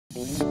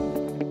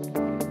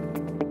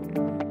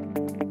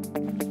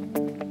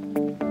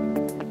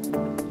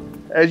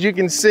As you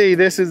can see,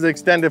 this is the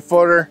extended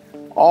footer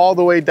all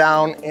the way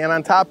down. And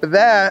on top of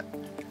that,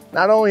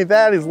 not only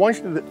that is once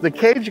the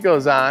cage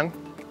goes on,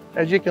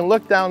 as you can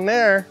look down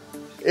there,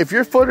 if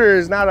your footer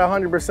is not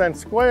 100%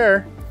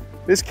 square,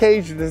 this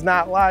cage does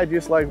not lie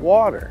just like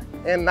water.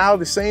 And now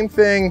the same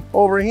thing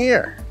over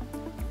here,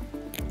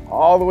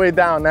 all the way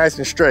down nice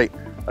and straight.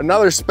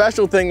 Another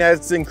special thing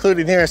that's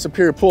included here in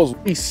Superior Pools,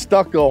 we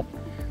stucco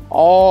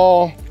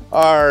all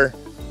our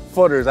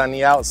footers on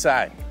the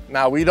outside.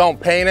 Now, we don't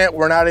paint it.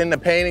 We're not in the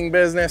painting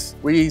business.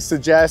 We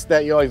suggest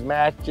that you always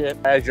match it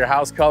as your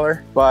house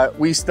color, but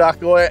we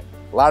stucco it.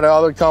 A lot of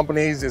other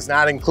companies, it's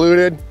not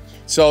included.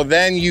 So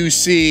then you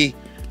see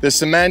the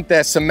cement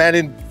that's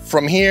cemented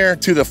from here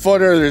to the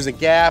footer. There's a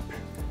gap.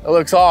 It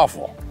looks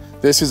awful.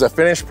 This is a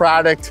finished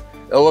product.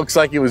 It looks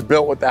like it was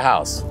built with the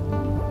house.